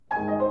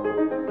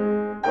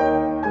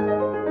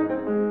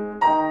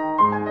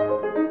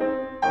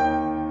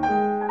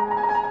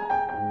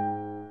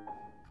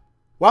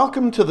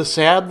Welcome to the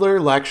Sadler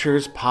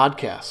Lectures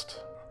podcast.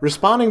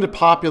 Responding to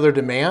popular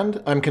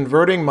demand, I'm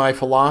converting my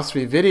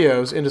philosophy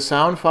videos into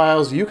sound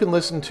files you can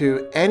listen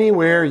to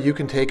anywhere you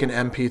can take an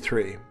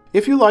MP3.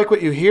 If you like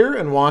what you hear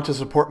and want to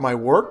support my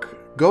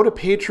work, go to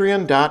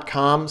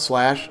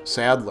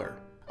patreon.com/Sadler.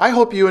 I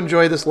hope you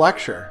enjoy this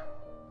lecture.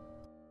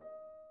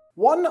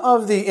 One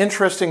of the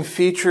interesting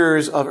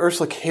features of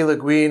Ursula K.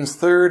 Leguin's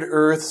third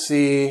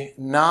Earthsea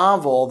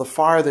novel, The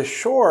Farthest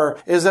Shore,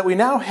 is that we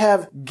now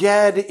have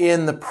Ged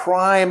in the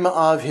prime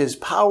of his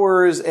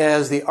powers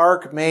as the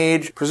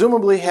Archmage,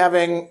 presumably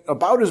having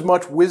about as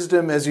much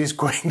wisdom as he's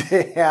going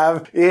to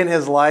have in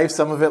his life,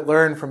 some of it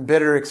learned from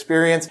bitter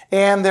experience.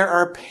 And there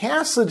are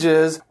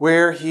passages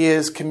where he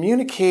is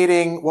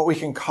communicating what we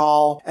can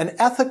call an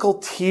ethical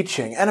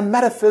teaching and a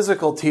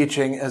metaphysical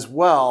teaching as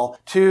well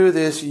to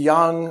this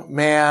young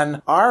man,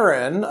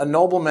 Aaron, a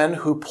nobleman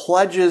who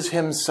pledges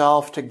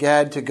himself to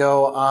Ged to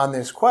go on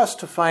this quest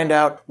to find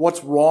out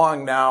what's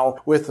wrong now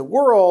with the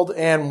world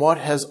and what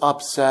has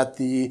upset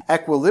the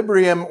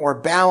equilibrium or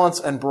balance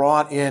and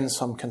brought in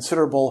some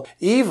considerable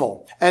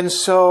evil. And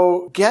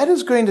so Ged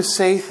is going to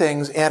say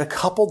things at a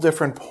couple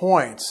different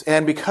points.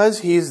 And because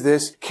he's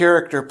this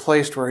character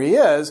placed where he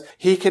is,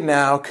 he can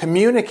now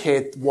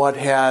communicate what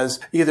has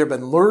either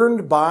been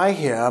learned by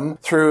him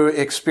through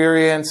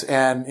experience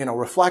and,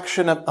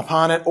 reflection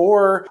upon it,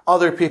 or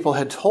other people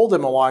had told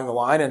him along the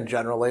line, and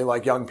generally,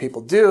 like young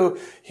people do,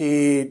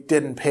 he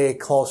didn't pay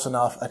close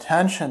enough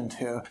attention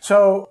to.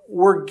 So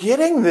we're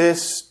getting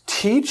this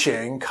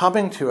teaching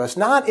coming to us,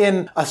 not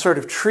in a sort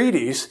of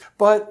treatise,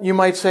 but you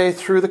might say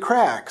through the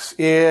cracks,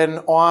 in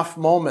off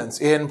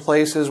moments, in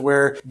places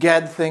where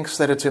Ged thinks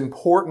that it's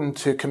important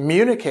to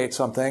communicate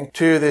something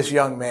to this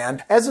young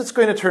man. As it's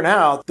going to turn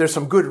out, there's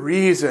some good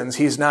reasons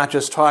he's not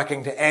just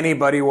talking to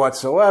anybody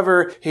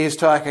whatsoever. He's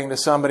talking to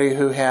somebody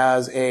who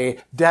has a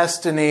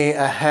destiny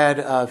ahead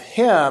of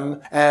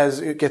him, as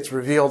it gets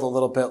revealed a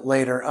little bit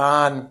later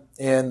on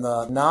in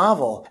the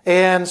novel.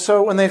 And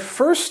so when they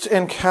first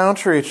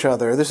encounter each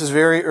other, this is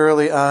very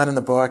early on in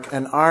the book,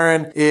 and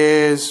Aaron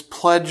is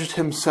pledged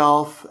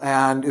himself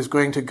and is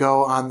going to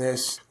go on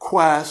this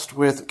quest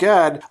with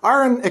Ged.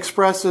 Aaron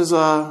expresses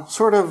a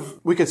sort of,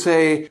 we could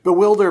say,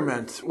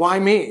 bewilderment. Why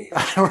me?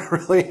 I don't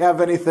really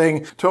have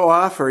anything to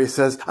offer. He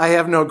says, I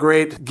have no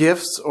great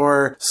gifts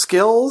or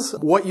skills.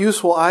 What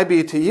use will I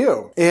be to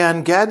you?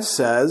 And Ged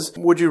says,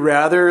 would you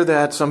rather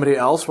that somebody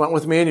else went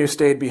with me and you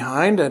stayed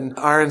behind? And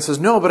Aaron says,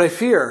 no, but I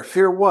fear.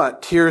 Fear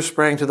what? Tears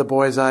sprang to the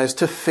boy's eyes.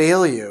 To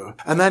fail you.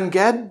 And then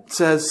Ged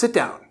says, sit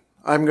down.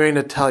 I'm going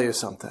to tell you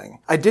something.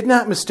 I did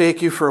not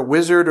mistake you for a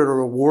wizard or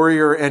a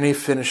warrior or any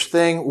finished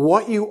thing.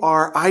 What you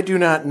are, I do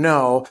not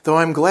know, though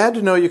I'm glad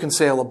to know you can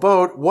sail a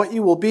boat. What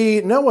you will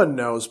be, no one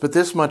knows, but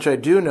this much I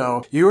do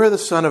know. You are the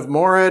son of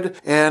Morid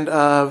and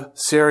of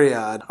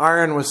Siriad.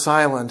 Aaron was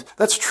silent.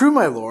 That's true,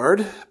 my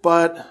lord,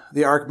 but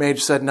the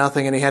Archmage said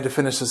nothing and he had to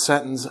finish his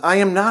sentence. I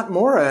am not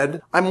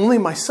Morid. I'm only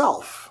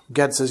myself.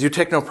 Ged says, you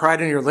take no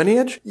pride in your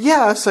lineage?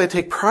 Yes, I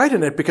take pride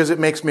in it because it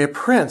makes me a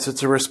prince.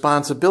 It's a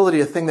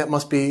responsibility, a thing that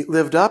must be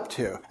lived up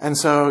to. And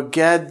so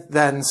Ged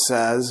then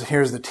says,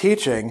 here's the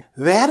teaching,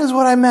 that is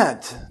what I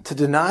meant. To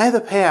deny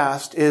the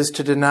past is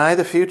to deny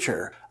the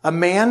future. A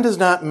man does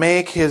not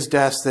make his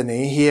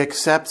destiny, he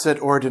accepts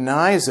it or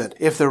denies it.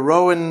 If the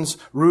rowan's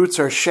roots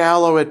are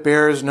shallow, it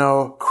bears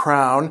no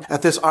crown.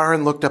 At this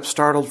Aaron looked up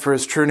startled, for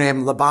his true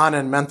name,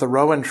 Lebanon, meant the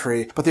rowan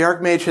tree. But the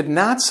Archmage had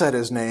not said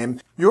his name.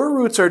 Your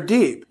roots are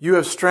deep. You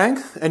have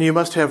strength, and you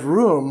must have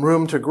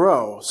room to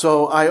grow.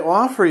 So I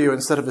offer you,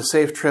 instead of a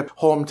safe trip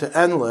home to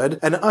Enlid,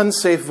 an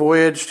unsafe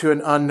voyage to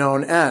an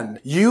unknown end.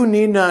 You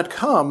need not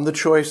come, the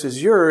choice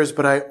is yours,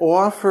 but I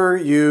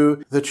offer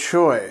you the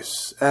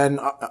choice. And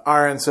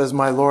Aaron says,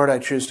 my lord, I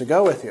choose to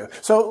go with you.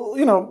 So,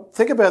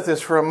 think about this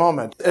for a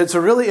moment. It's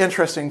a really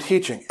interesting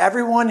teaching.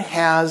 Everyone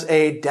has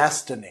a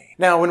destiny.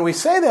 Now, when we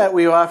say that,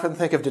 we often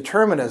think of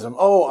determinism.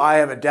 Oh, I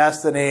have a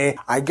destiny.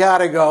 I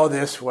gotta go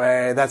this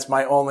way. That's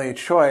my only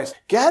choice.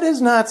 Ged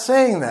is not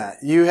saying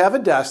that. You have a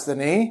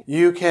destiny.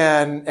 You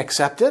can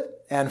accept it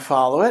and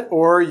follow it,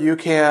 or you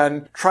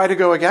can try to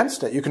go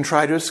against it. You can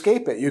try to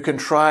escape it. You can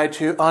try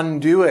to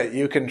undo it.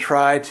 You can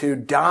try to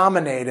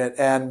dominate it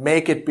and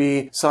make it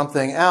be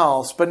something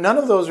else. But none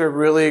of those are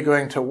really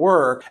going to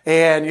work,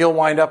 and you'll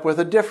wind up with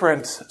a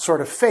different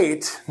sort of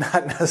fate,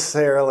 not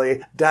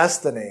necessarily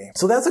destiny.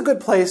 So that's a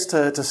good place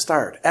to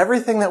start.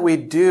 Everything that we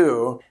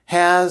do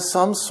has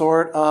some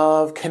sort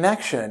of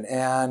connection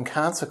and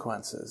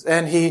consequences.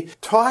 And he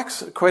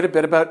talks quite a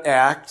bit about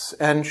acts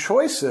and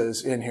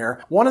choices in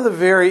here. One of the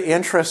very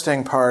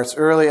interesting parts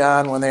early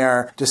on when they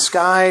are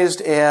disguised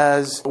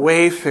as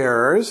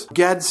wayfarers,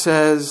 Ged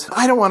says,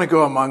 I don't want to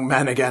go among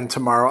men again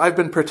tomorrow. I've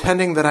been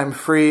pretending that I'm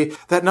free,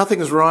 that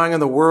nothing is wrong in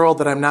the world,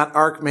 that I'm not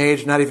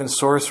Archmage, not even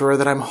sorcerer,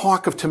 that I'm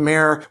Hawk of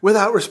Tamer,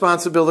 without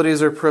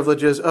responsibilities or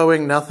privileges,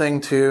 owing nothing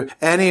to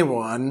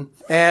anyone.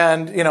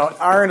 And,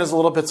 Aaron is a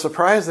little bit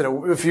surprised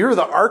it? If you're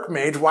the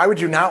archmage, why would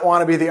you not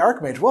want to be the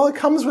archmage? Well, it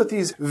comes with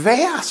these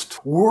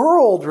vast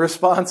world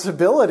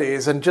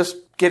responsibilities, and just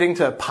getting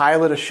to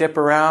pilot a ship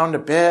around a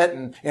bit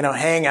and,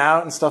 hang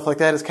out and stuff like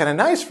that is kind of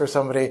nice for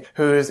somebody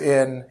who's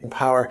in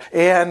power.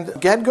 And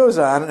Ged goes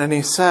on and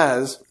he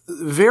says,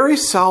 very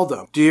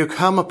seldom do you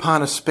come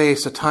upon a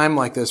time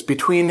like this,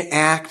 between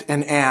act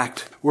and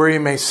act, where you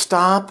may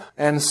stop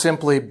and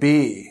simply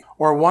be,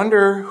 or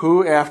wonder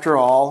who, after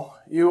all,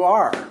 you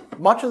are.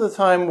 Much of the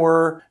time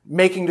we're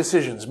making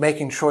decisions,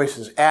 making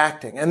choices,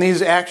 acting, and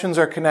these actions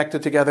are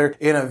connected together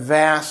in a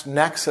vast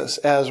nexus,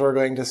 as we're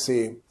going to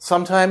see.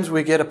 Sometimes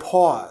we get a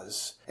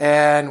pause,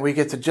 and we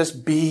get to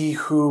just be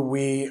who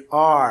we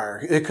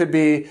are. It could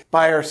be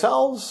by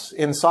ourselves,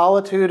 in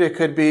solitude. It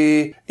could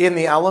be in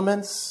the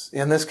elements,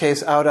 in this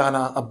case out on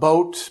a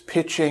boat,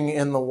 pitching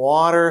in the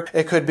water.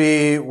 It could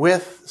be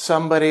with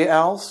somebody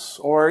else,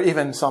 or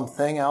even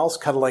something else,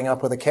 cuddling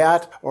up with a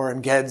cat, or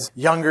in Ged's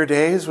younger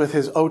days with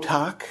his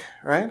otak,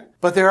 right?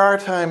 But there are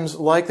times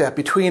like that,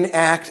 between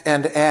act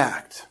and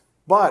act.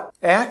 But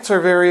acts are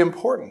very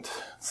important.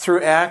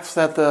 Through acts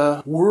that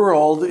the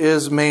world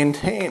is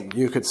maintained,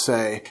 you could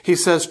say. He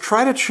says,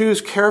 try to choose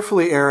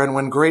carefully, Aaron,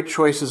 when great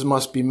choices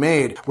must be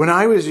made. When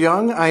I was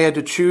young, I had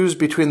to choose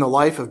between the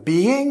life of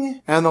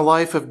being and the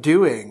life of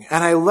doing,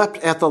 and I leapt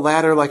at the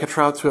latter like a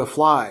trout to a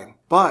fly.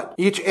 But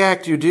each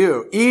act you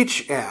do,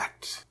 each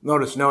act,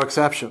 notice no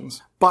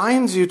exceptions,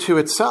 binds you to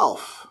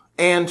itself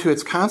and to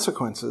its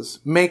consequences,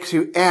 makes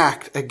you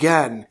act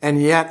again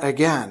and yet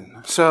again.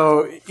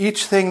 So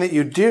each thing that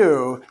you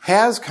do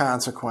has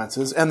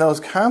consequences, and those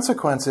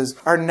consequences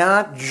are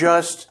not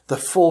just the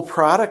full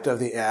product of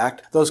the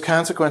act. Those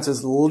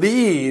consequences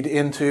lead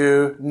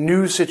into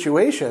new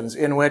situations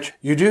in which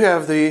you do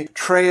have the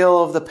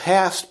trail of the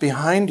past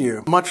behind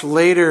you. Much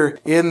later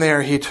in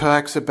there, he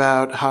talks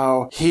about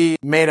how he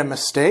made a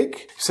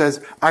mistake. He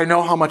says, I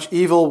know how much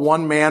evil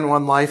one man,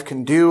 one life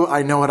can do.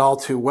 I know it all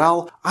too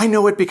well. I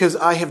know it because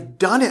I have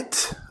done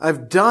it.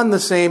 I've done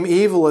the same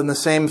evil and the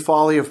same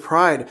folly of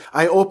pride.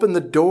 I opened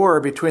the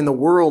door between the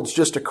worlds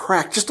just a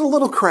crack, just a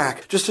little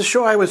crack, just to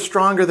show I was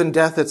stronger than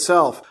death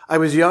itself. I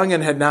was young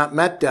and had not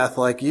met death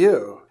like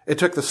you. It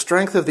took the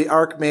strength of the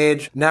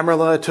archmage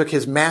Nemerla. It took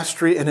his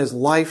mastery and his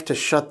life to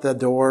shut the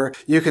door.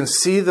 You can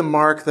see the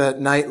mark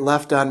that night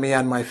left on me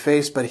on my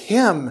face, but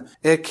him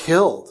it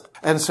killed.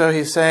 And so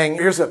he's saying,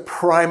 here's a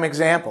prime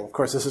example. Of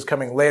course, this is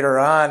coming later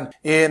on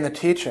in the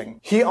teaching.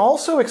 He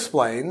also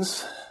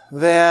explains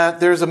that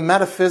there's a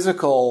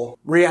metaphysical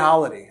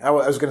reality. I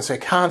was going to say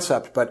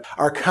concept, but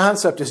our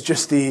concept is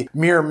just the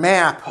mere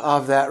map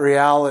of that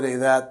reality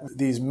that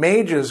these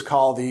mages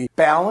call the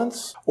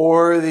balance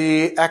or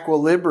the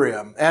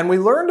equilibrium. And we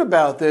learned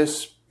about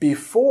this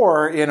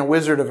before in A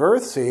Wizard of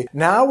Earthsea.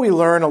 Now we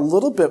learn a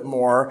little bit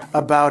more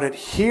about it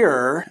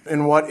here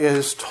in what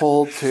is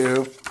told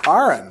to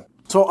Aaron.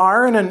 So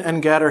Aaron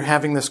and Ged are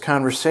having this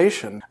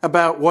conversation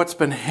about what's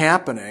been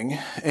happening,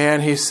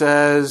 and he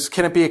says,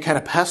 can it be a kind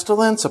of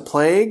pestilence, a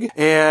plague?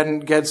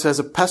 And Ged says,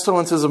 a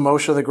pestilence is a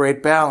motion of the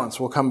great balance.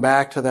 We'll come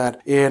back to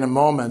that in a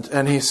moment.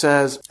 And he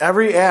says,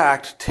 every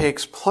act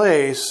takes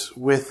place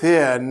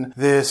within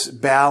this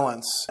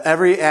balance.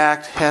 Every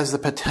act has the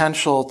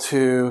potential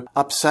to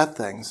upset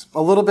things.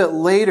 A little bit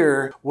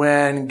later,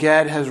 when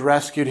Ged has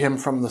rescued him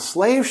from the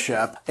slave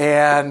ship,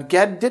 and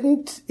Ged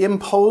didn't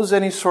impose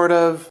any sort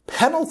of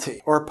penalty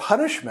or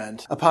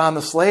punishment upon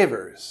the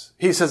slavers.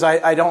 He says,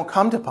 I don't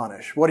come to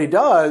punish. What he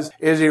does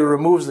is he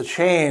removes the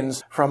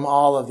chains from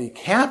all of the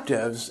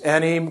captives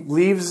and he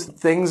leaves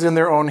things in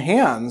their own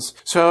hands.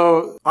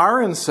 So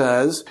Aaron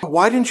says,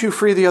 why didn't you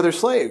free the other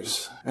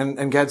slaves?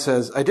 And Ged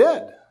says, I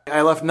did.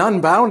 I left none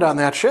bound on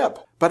that ship.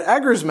 But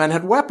Egger's men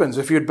had weapons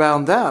if you'd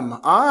bound them.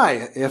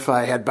 If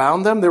I had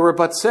bound them, there were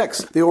but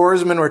 6. The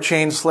oarsmen were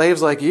chained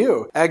slaves like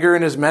you. Egger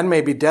and his men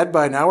may be dead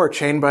by now or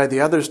chained by the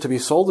others to be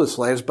sold as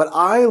slaves, but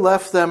I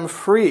left them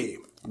free.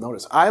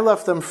 Notice, I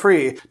left them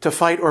free to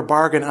fight or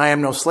bargain. I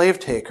am no slave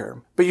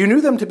taker. But you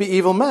knew them to be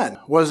evil men.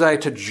 Was I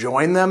to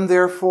join them,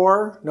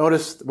 therefore?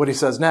 Notice what he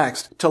says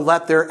next. To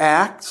let their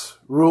acts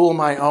rule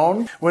my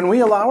own? When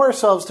we allow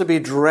ourselves to be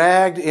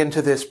dragged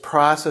into this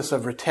process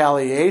of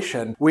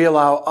retaliation, we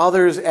allow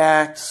others'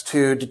 acts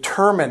to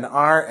determine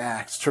our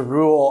acts, to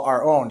rule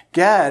our own.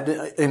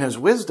 Ged, in his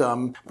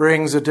wisdom,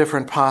 brings a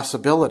different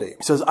possibility.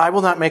 He says, I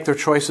will not make their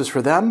choices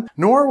for them,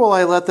 nor will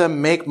I let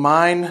them make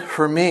mine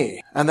for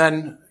me. And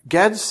then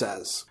Ged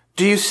says,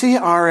 do you see,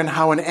 Aaron,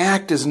 how an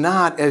act is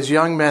not, as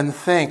young men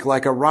think,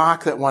 like a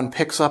rock that one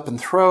picks up and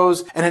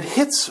throws, and it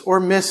hits or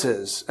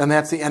misses, and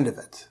that's the end of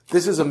it?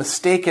 This is a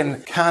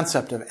mistaken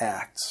concept of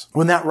acts.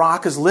 When that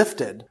rock is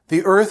lifted,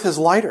 the earth is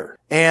lighter,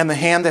 and the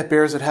hand that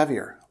bears it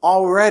heavier.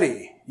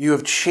 Already, you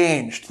have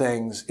changed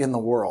things in the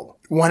world.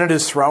 When it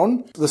is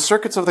thrown, the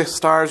circuits of the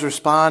stars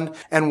respond,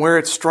 and where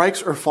it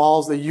strikes or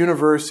falls, the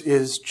universe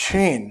is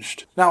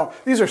changed. Now,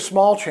 these are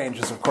small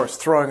changes, of course,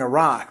 throwing a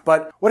rock.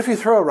 But what if you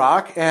throw a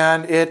rock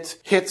and it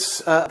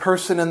hits a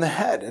person in the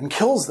head and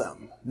kills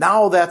them?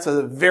 Now that's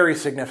a very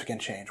significant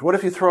change. What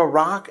if you throw a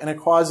rock and it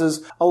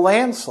causes a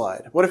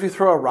landslide? What if you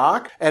throw a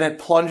rock and it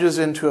plunges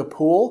into a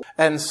pool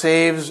and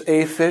saves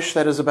a fish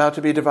that is about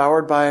to be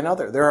devoured by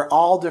another? There are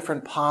all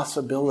different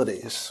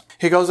possibilities.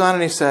 He goes on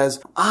and he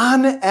says,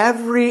 on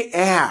every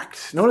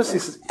act, notice he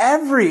says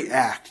every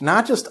act,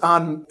 not just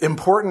on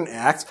important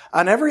acts,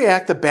 on every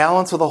act the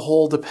balance of the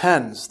whole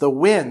depends. The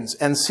winds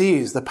and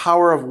seas, the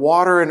power of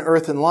water and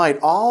earth and light,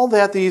 all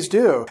that these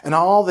do, and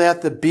all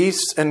that the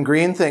beasts and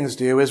green things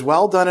do is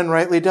well done and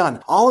rightly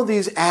done. All of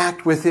these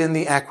act within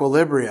the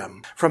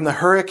equilibrium. From the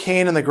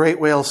hurricane and the great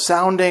whale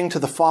sounding to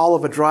the fall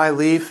of a dry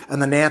leaf and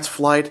the gnat's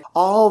flight,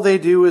 all they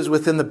do is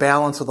within the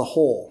balance of the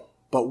whole.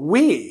 But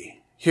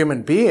we,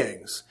 human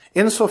beings,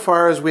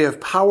 insofar as we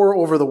have power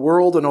over the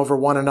world and over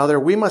one another,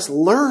 we must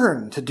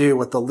learn to do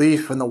what the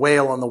leaf and the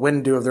whale and the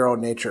wind do of their own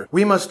nature.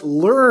 We must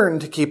learn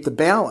to keep the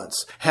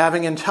balance.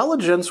 Having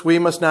intelligence, we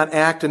must not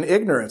act in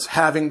ignorance.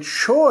 Having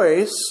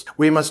choice,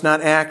 we must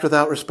not act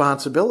without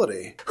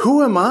responsibility.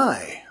 Who am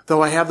I,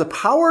 though I have the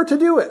power to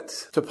do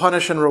it, to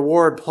punish and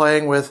reward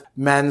playing with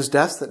men's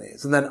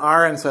destinies? And then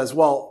Aaron says,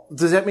 well,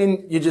 does that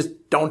mean you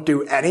just don't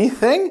do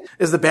anything?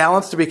 Is the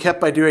balance to be kept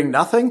by doing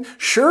nothing?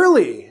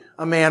 Surely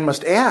a man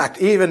must act,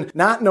 even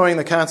not knowing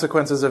the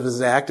consequences of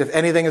his act, if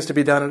anything is to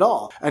be done at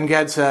all. And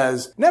God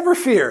says, never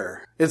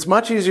fear. It's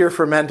much easier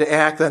for men to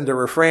act than to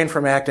refrain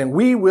from acting.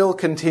 We will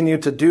continue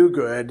to do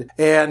good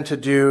and to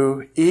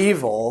do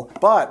evil,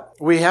 but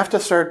we have to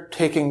start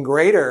taking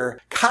greater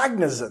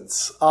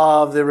cognizance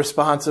of the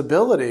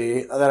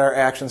responsibility that our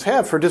actions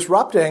have for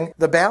disrupting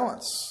the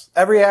balance.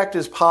 Every act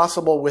is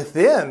possible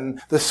within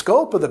the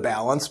scope of the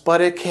balance,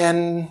 but it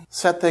can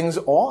set things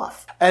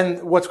off.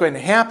 And what's going to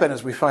happen,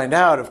 as we find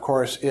out, of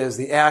course, is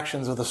the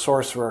actions of the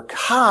sorcerer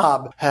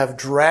Cobb have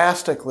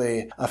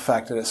drastically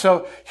affected it.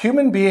 So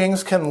human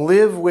beings can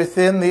live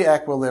within the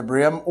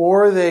equilibrium,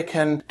 or they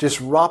can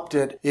disrupt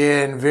it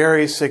in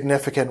very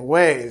significant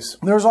ways.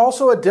 There's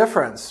also a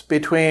difference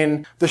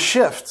between the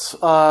shifts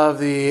of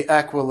the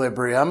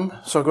equilibrium.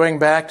 So going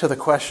back to the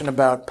question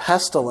about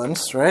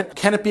pestilence, right?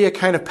 Can it be a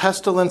kind of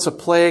pestilence, a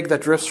plague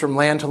that drifts from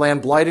land to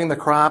land, blighting the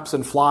crops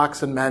and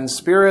flocks and men's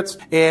spirits?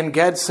 And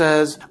Ged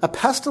says, a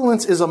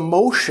pestilence is a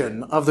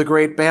motion of the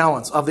great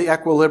balance, of the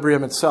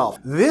equilibrium itself.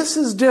 This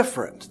is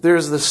different.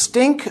 There's the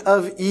stink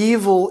of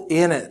evil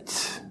in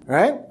it,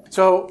 right?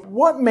 So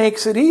what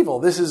makes it evil?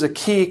 This is a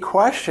key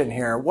question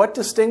here. What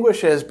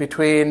distinguishes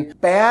between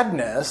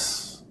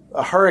badness,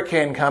 a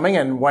hurricane coming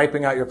and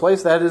wiping out your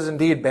place, that is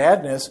indeed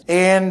badness,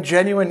 and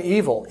genuine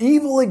evil?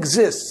 Evil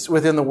exists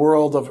within the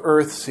world of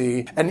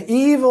Earthsea, and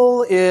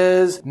evil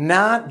is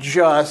not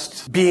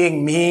just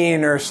being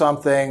mean or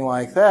something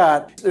like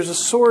that. There's a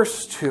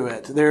source to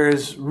it.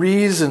 There's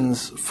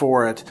reasons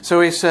for it.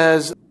 So he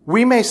says,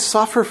 we may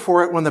suffer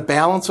for it when the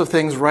balance of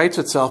things rights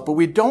itself, but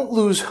we don't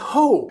lose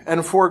hope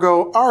and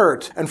forego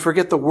art and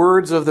forget the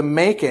words of the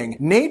making.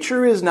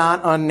 Nature is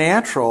not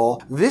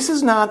unnatural. This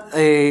is not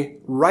a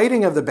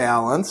righting of the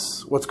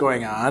balance, what's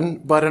going on,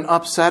 but an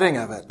upsetting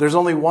of it. There's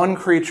only one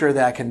creature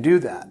that can do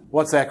that.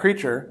 What's that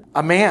creature?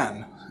 A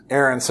man.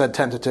 Aaron said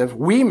tentative.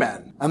 We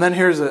men. And then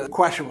here's a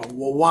question,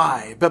 well,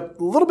 why? But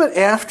a little bit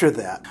after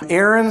that,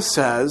 Aaron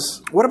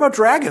says, what about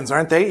dragons?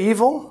 Aren't they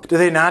evil? Do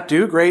they not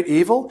do great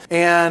evil?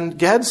 And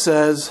Ged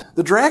says,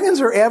 the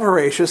dragons are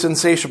avaricious,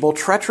 insatiable,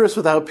 treacherous,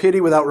 without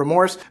pity, without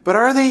remorse. But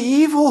are they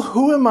evil?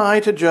 Who am I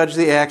to judge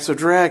the acts of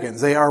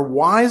dragons? They are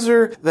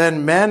wiser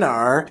than men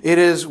are. It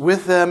is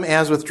with them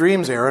as with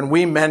dreams, Aaron.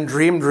 We men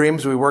dream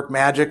dreams. We work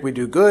magic. We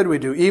do good. We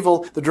do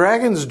evil. The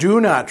dragons do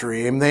not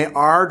dream. They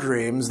are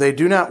dreams. They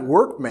do not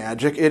work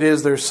magic. It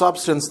is their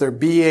substance, their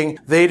being.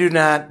 They do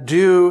not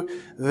do,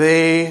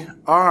 they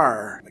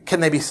are.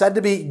 Can they be said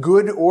to be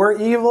good or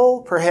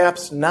evil?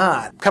 Perhaps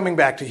not. Coming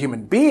back to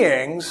human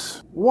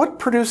beings, what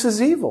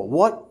produces evil?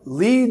 What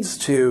leads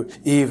to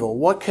evil?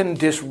 What can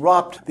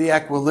disrupt the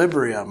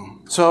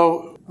equilibrium?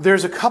 So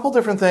there's a couple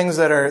different things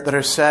that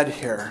are said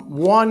here.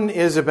 One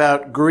is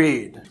about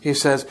greed. He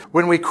says,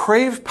 when we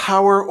crave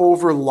power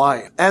over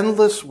life,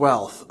 endless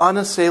wealth,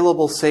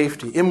 unassailable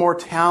safety,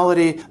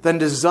 immortality, then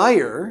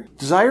desire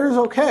is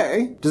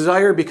okay.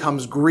 Desire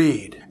becomes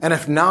greed. And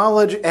if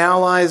knowledge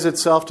allies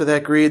itself to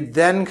that greed,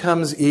 then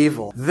comes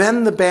evil.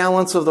 Then the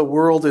balance of the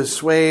world is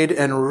swayed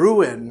and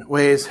ruin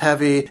weighs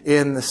heavy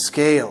in the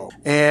scale.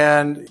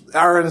 And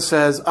Aaron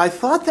says, I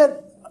thought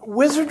that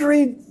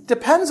wizardry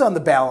depends on the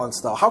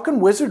balance, though. How can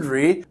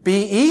wizardry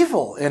be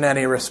evil in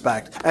any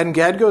respect? And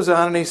Ged goes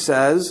on and he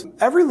says,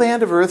 every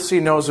land of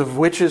Earthsea knows of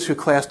witches who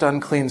cast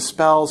unclean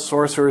spells,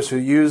 sorcerers who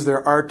use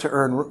their art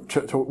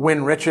to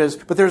win riches.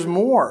 But there's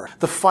more.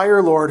 The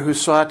Fire Lord who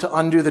sought to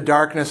undo the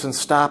darkness and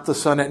stop the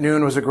sun at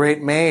noon was a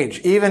great mage.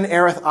 Even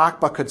Erith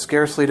Akba could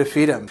scarcely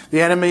defeat him.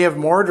 The enemy of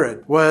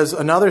Mordred was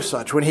another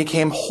such. When he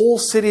came, whole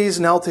cities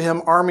knelt to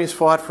him, armies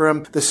fought for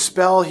him. The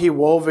spell he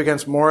wove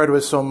against Mordred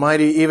was so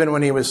mighty, even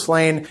when he was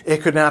slain,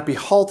 it could not be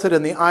halted,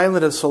 and the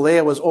island of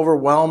Solea was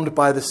overwhelmed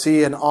by the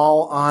sea, and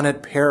all on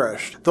it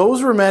perished.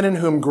 Those were men in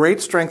whom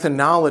great strength and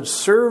knowledge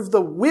served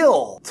the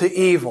will to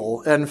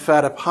evil and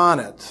fed upon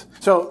it.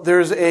 So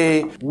there's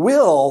a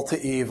will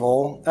to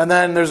evil, and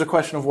then there's a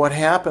question of what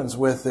happens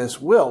with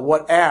this will.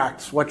 What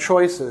acts, what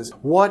choices,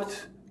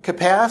 what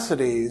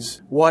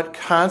capacities, what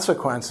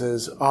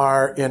consequences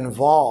are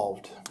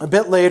involved. A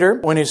bit later,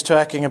 when he's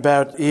talking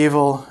about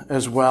evil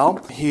as well,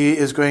 he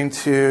is going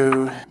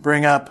to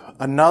bring up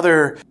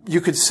another,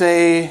 you could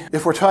say,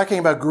 if we're talking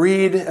about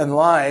greed and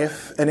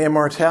life and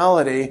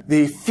immortality,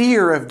 the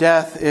fear of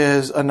death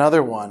is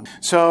another one.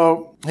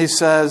 So he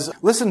says,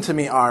 listen to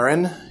me,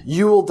 Aaron.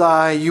 You will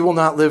die, you will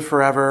not live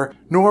forever,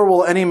 nor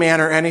will any man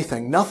or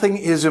anything. Nothing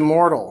is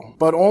immortal,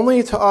 but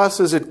only to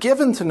us is it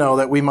given to know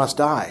that we must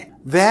die.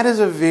 That is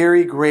a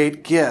very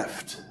great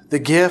gift, the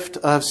gift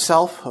of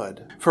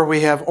selfhood. For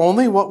we have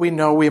only what we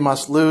know we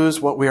must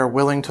lose, what we are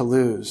willing to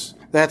lose.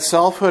 That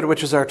selfhood,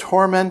 which is our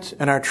torment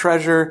and our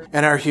treasure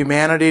and our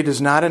humanity,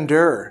 does not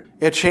endure.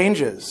 It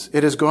changes.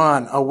 It is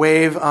gone, a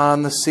wave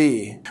on the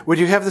sea. Would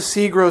you have the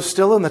sea grow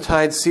still and the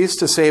tide cease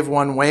to save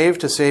one wave,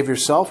 to save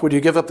yourself? Would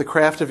you give up the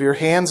craft of your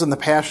hands and the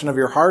passion of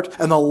your heart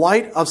and the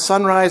light of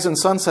sunrise and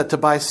sunset to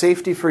buy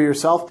safety for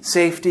yourself,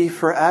 safety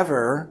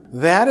forever?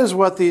 That is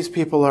what these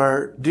people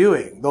are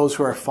doing, those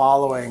who are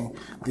following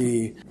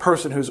the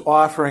person who's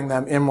offering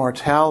them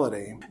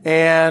immortality.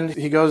 And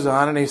he goes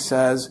on and he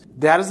says,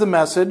 that is the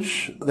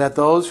message that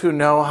those who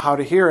know how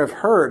to hear have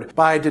heard.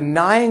 By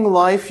denying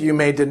life, you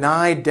may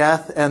deny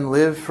death and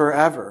live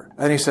forever.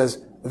 And he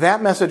says,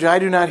 that message I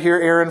do not hear,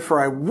 Aaron, for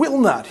I will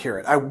not hear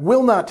it. I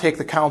will not take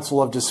the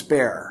counsel of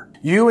despair.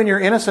 You and your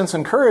innocence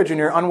and courage and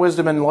your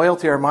unwisdom and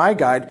loyalty are my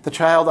guide, the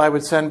child I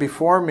would send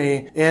before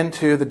me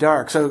into the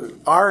dark. So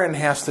Aaron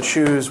has to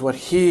choose what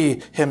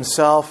he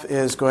himself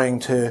is going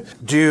to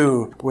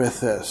do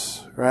with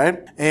this, right?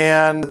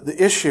 And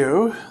the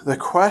issue, the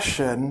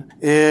question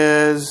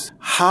is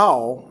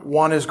how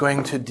one is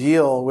going to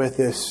deal with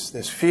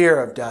this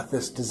fear of death,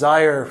 this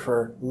desire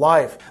for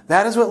life.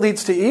 That is what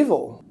leads to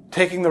evil,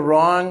 taking the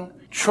wrong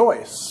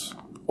choice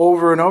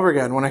over and over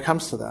again when it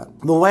comes to that.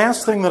 The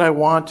last thing that I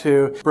want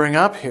to bring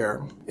up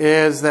here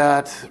is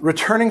that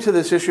returning to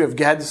this issue of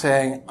Ged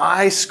saying,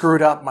 I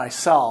screwed up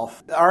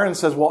myself, Aaron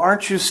says, well,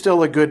 aren't you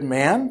still a good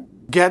man?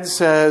 Ged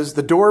says,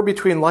 the door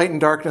between light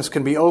and darkness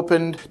can be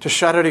opened. To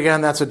shut it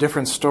again, that's a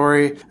different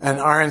story. And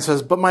Aaron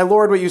says, but my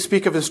lord, what you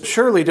speak of is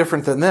surely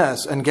different than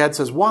this. And Ged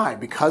says, why?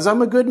 Because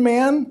I'm a good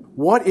man?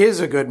 What is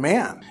a good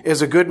man?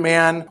 Is a good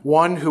man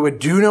one who would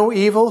do no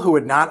evil, who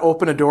would not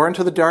open a door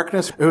into the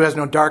darkness, who has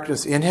no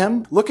darkness in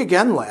him? Look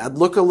again, lad.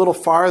 Look a little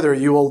farther.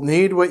 You will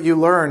need what you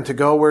learn to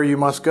go where you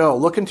must go.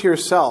 Look into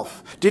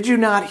yourself. Did you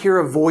not hear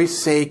a voice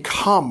say,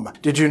 come?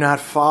 Did you not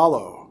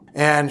follow?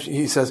 And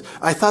he says,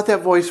 I thought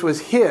that voice was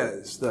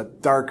his, the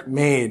dark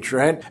mage,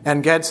 right?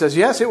 And Ged says,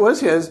 yes, it was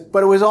his,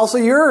 but it was also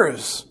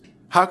yours.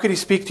 How could he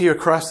speak to you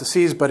across the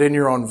seas but in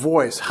your own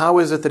voice? How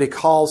is it that he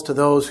calls to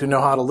those who know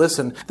how to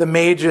listen, the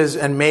mages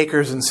and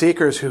makers and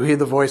seekers who hear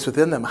the voice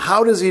within them?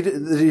 How does he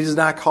does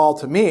not call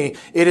to me?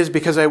 It is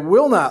because I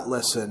will not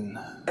listen.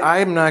 I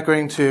am not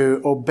going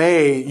to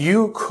obey.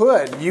 You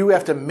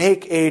have to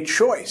make a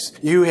choice.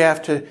 You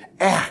have to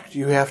act.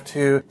 You have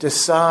to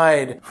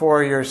decide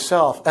for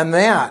yourself. And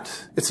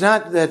it's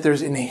not that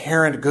there's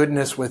inherent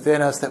goodness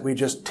within us that we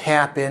just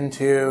tap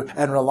into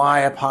and rely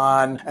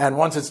upon, and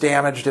once it's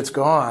damaged, it's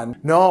gone.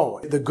 No,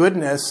 the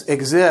goodness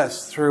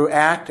exists through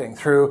acting,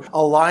 through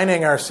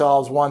aligning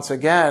ourselves once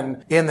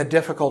again in the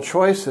difficult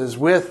choices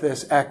with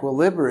this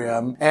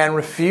equilibrium and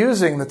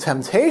refusing the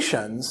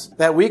temptations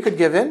that we could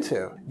give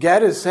into.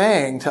 Ged is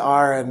saying to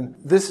Aaron,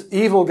 this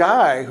evil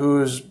guy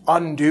who's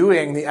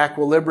undoing the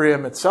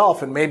equilibrium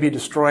itself and maybe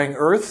destroying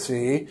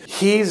Earthsea,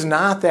 he's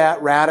not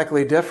that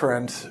radically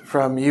different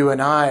from you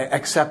and I,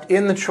 except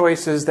in the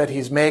choices that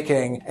he's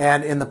making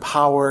and in the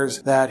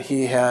powers that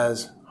he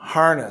has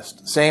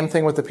harnessed. Same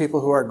thing with the people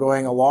who are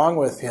going along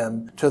with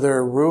him to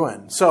their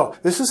ruin. So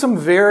this is some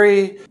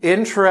very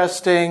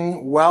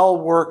interesting, well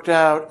worked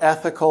out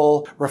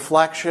ethical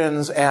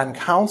reflections and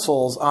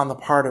counsels on the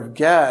part of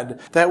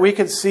Ged that we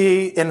could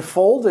see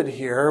enfolded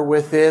here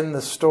within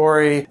the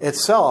story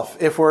itself.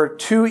 If we're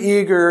too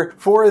eager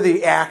for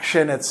the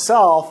action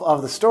itself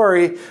of the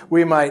story,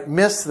 we might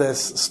miss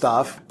this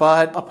stuff.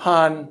 But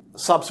upon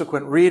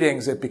subsequent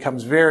readings, it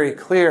becomes very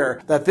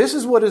clear that this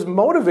is what is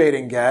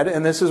motivating Ged,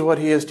 and this is what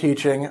he is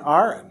teaching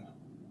Aaron.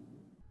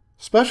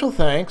 Special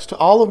thanks to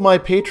all of my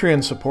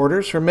Patreon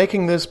supporters for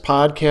making this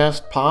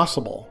podcast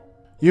possible.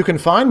 You can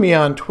find me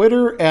on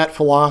Twitter at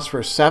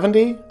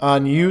Philosopher70,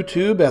 on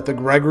YouTube at the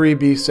Gregory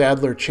B.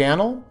 Sadler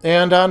channel,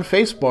 and on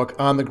Facebook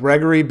on the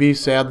Gregory B.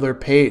 Sadler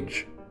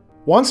page.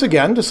 Once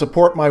again, to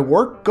support my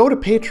work, go to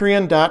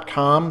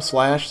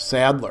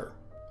patreon.com/Sadler.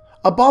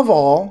 Above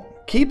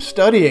all, keep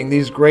studying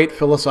these great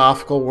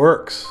philosophical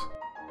works.